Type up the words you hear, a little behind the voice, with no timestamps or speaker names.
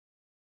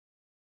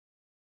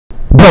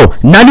Bro,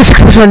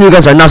 96% of you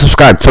guys are not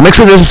subscribed, so make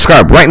sure to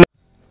subscribe right now.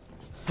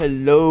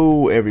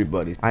 Hello,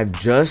 everybody. I've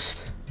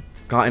just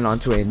gotten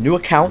onto a new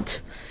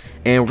account,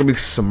 and we're gonna be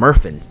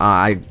smurfing.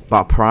 I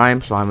bought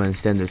Prime, so I'm in a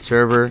standard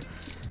server.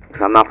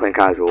 Cause I'm not playing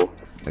casual.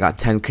 I got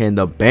 10k in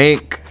the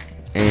bank,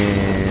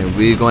 and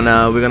we're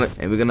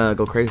gonna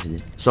go crazy.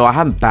 So I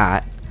have a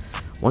bat.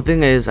 One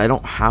thing is I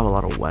don't have a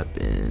lot of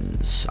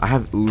weapons. I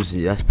have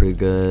Uzi, that's pretty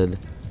good.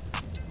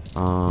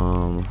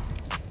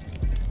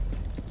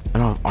 I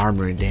don't have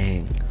armor,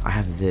 dang. I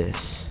have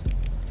this.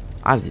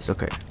 I have these,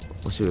 okay.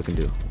 Let's see what we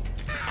can do.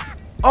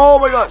 Oh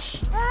my gosh!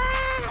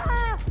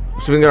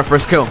 So we can get our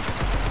first kill.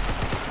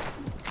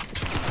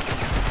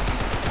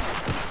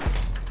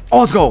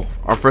 Oh, let's go!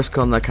 Our first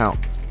kill in the account.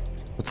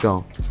 Let's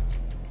go.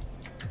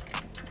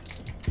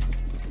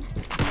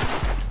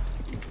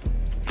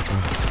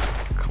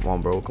 Come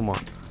on, bro, come on.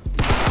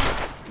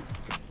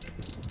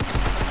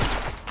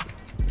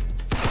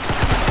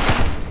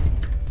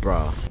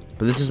 Bruh.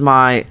 But this is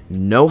my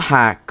no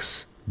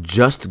hacks,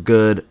 just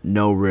good,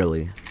 no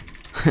really.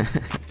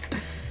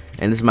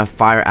 And this is my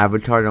fire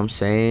avatar, you know what I'm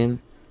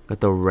saying? Got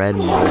the red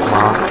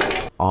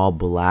mohawk, all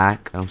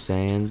black, you know what I'm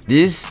saying?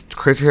 These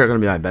creatures here are gonna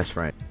be my best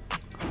friend.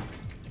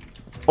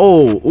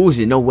 Oh,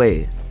 Uzi, no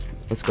way.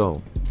 Let's go.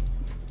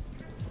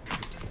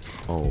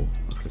 Oh,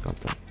 I could've got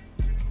that.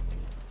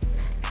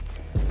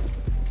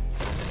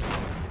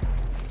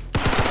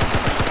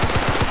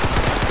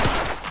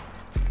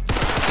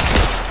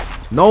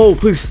 No,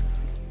 please.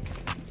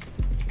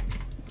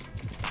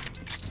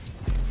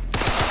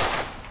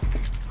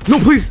 No,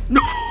 please.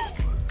 No.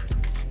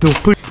 No,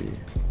 please.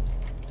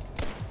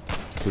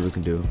 See what we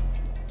can do.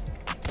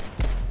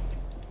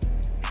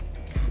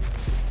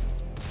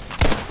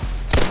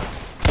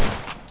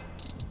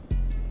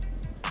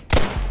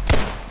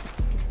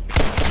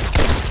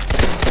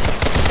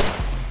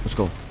 Let's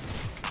go.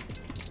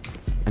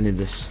 I need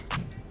this.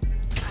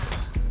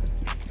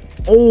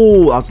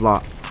 Oh, that was a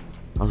lot.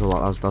 That was a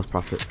lot. That was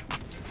profit.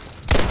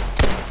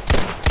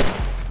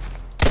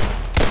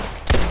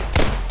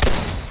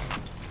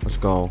 Let's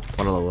go.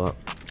 Wanna level up.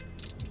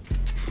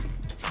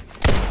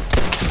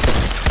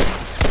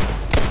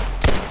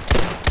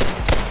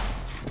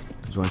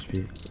 There's 1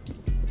 HP.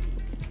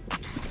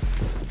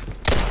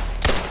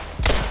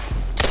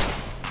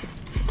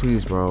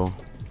 Please, bro.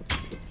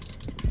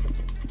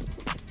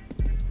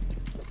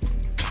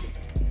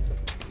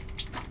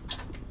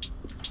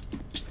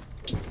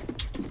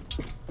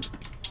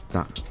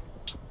 Nah.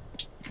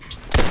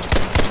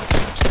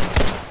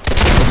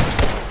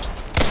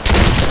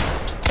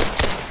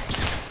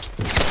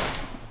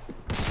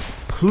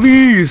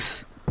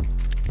 Please!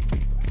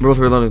 We're both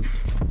reloading.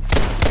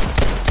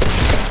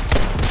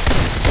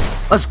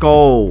 Let's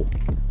go!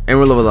 And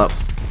we're leveled up.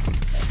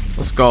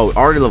 Let's go.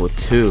 Already level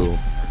 2.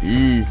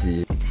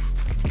 Easy.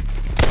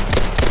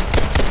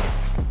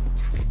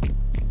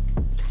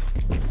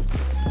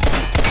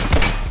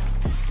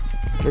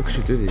 Look, we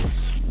should do these.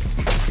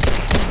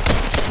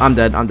 I'm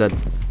dead. I'm dead.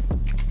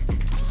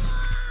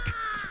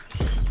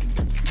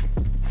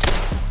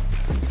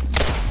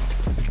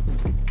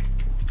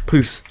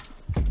 Please.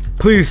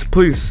 Please,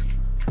 please.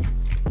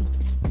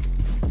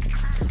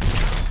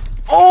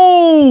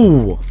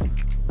 Oh!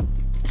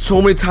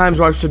 So many times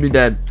where I should be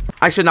dead.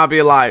 I should not be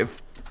alive.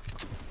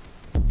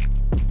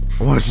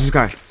 Watch this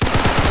guy.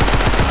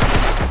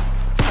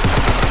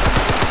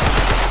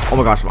 Oh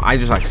my gosh, I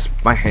just like,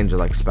 my hands are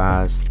like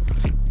spaz.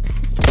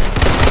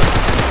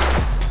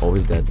 Oh,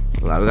 he's dead.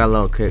 We got a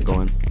little kit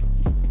going.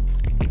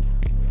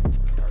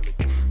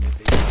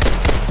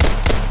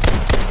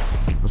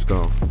 Let's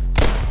go.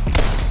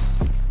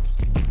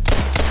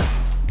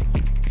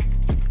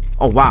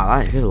 Oh wow,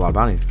 that hit a lot of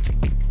bounty.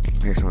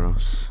 I hear someone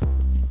else.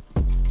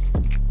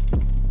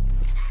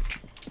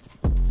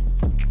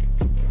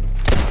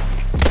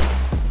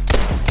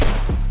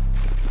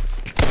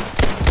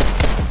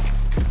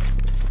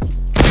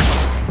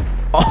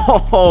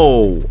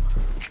 Oh!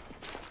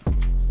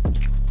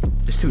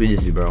 It's too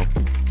easy, bro.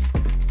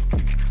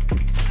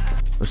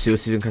 Let's see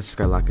if we can catch this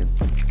guy lacking.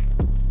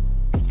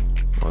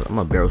 Oh, I'm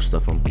gonna barrel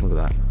stuff him. Look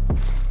at that.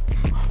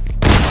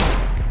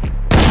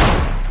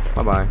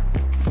 Bye bye.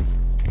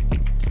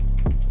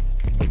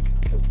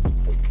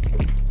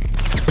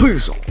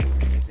 Please.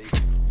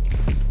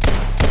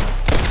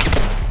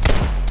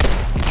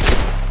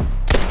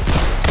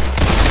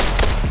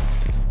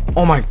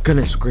 Oh my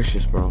goodness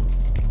gracious, bro.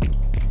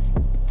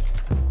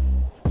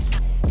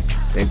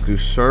 Thank you,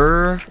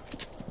 sir.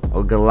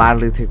 I'll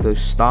gladly take those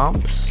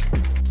stomps.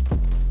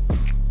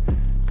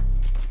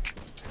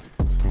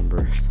 Let's go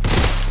burst.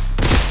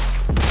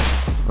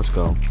 Let's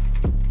go.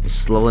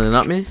 It's leveling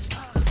up me.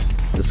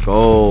 Let's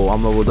go.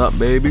 I'm leveled up,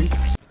 baby.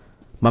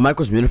 My mic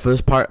was muted for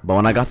this part, but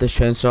when I got this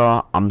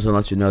chainsaw, I'm just gonna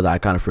let you know that I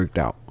kind of freaked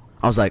out.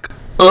 I was like,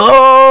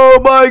 oh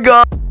my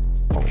god.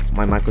 Oh,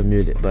 my mic was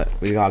muted, but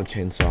we got a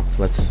chainsaw.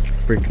 Let's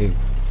freaking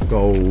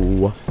go.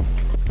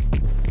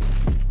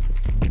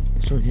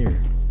 It's on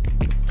here.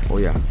 Oh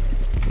yeah.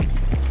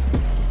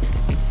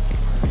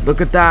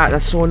 Look at that.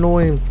 That's so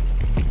annoying.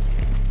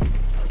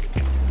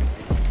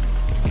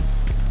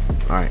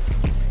 Alright.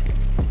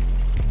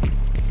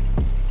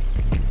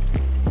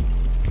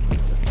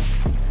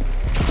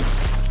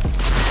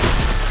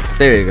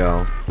 There you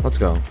go. Let's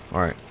go.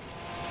 Alright.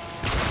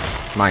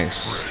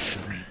 Nice.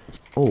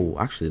 Oh,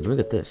 actually, let me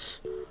get this.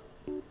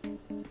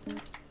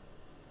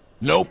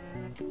 Nope.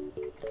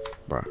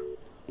 Bruh.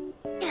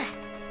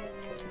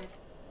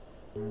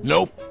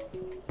 Nope.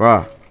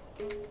 Bruh.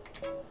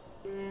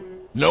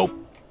 Nope.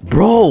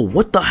 Bro,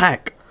 what the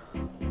heck?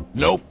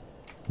 Nope.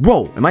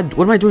 Bro, what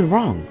am I doing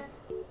wrong?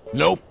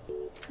 Nope.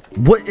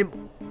 What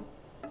am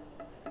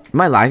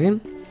I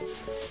lagging?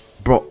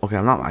 Bro, okay,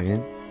 I'm not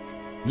lagging.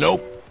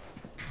 Nope.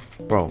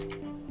 Bro.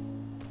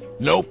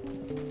 Nope.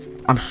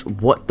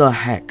 What the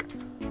heck?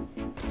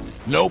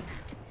 Nope.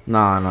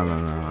 Nah.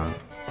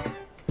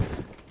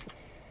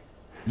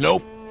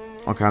 Nope.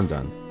 Okay, I'm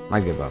done.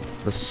 I give up.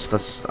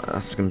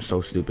 That's gonna be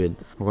so stupid.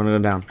 We're gonna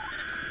go down.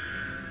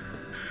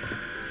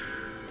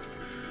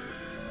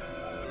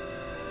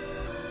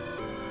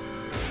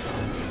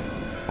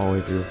 All the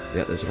way through.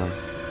 Yeah, there's a guy.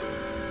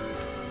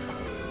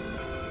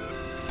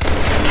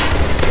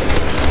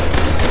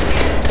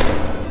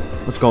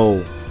 Let's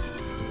go.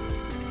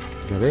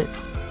 Is that it?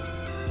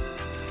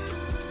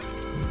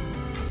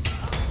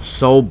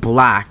 So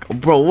black.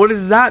 Bro, what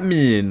does that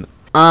mean?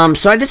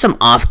 So I did some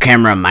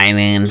off-camera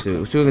mining. Let's see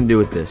what we can do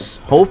with this.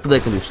 Hopefully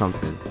they can do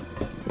something.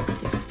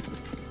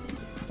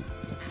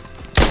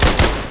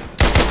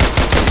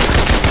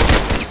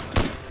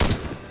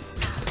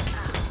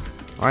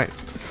 Alright.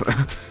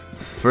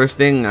 First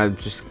thing, I'm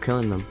just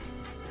killing them.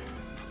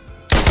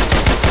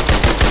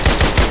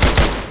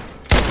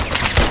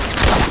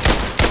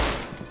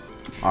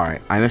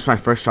 Alright, I missed my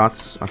first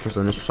shots, my first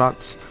initial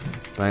shots,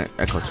 but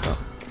I clutched up.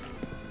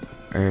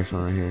 There's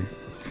someone right here.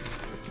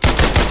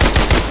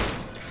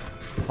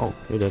 Oh,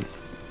 you're dead.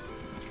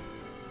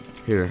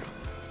 Here,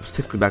 let's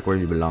take you back where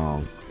you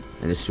belong,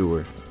 in the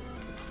sewer.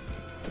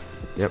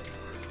 Yep.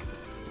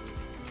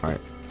 Alright,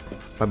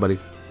 bye buddy.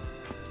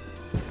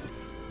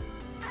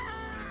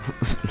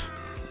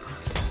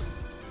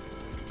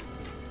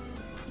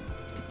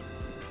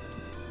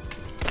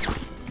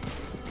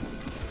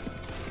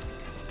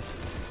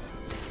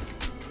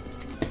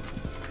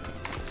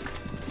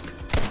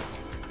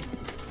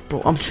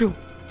 Bro, I'm chill.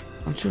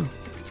 I'm chill.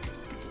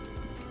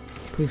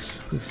 Please.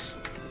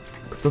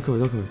 Don't kill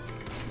me,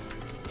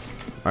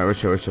 Alright, we're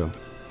chill.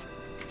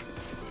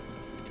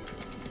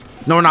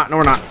 No, we're not.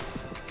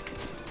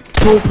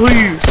 Bro,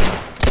 please.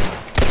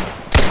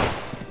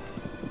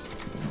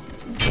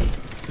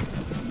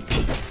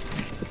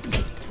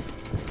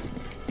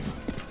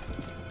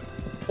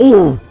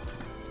 Oh!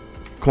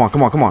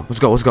 Come on. Let's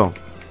go.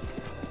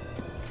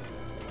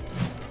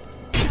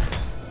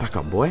 Back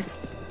up, boy.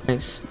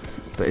 Nice.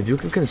 But if you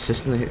can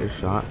consistently hit your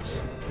shots.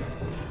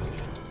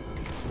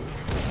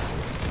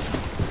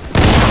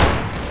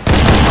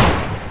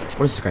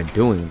 What is this guy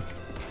doing?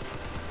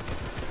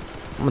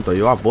 I'm gonna throw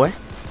you off, boy.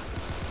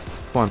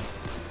 Come on.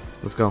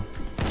 Let's go.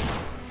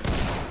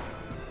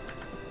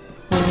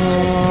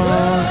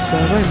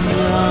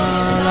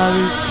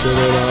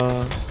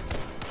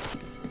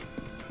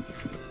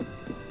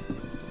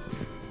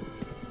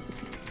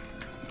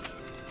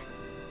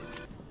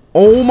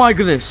 Oh my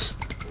goodness.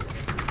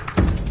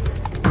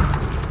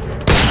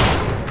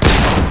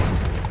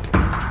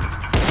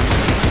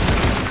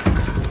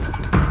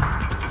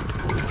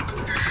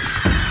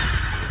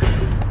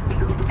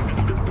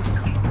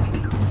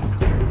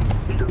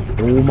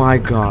 Oh my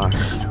gosh.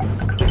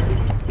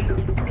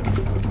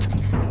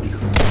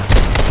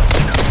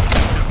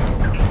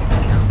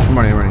 I'm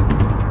running.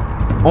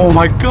 Oh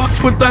my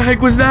gosh, what the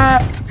heck was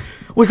that?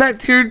 Was that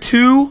tier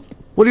 2?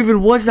 What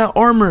even was that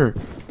armor?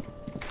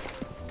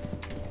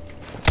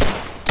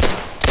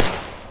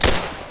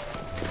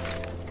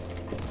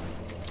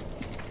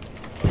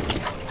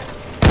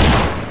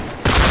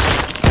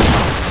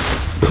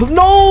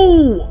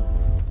 No!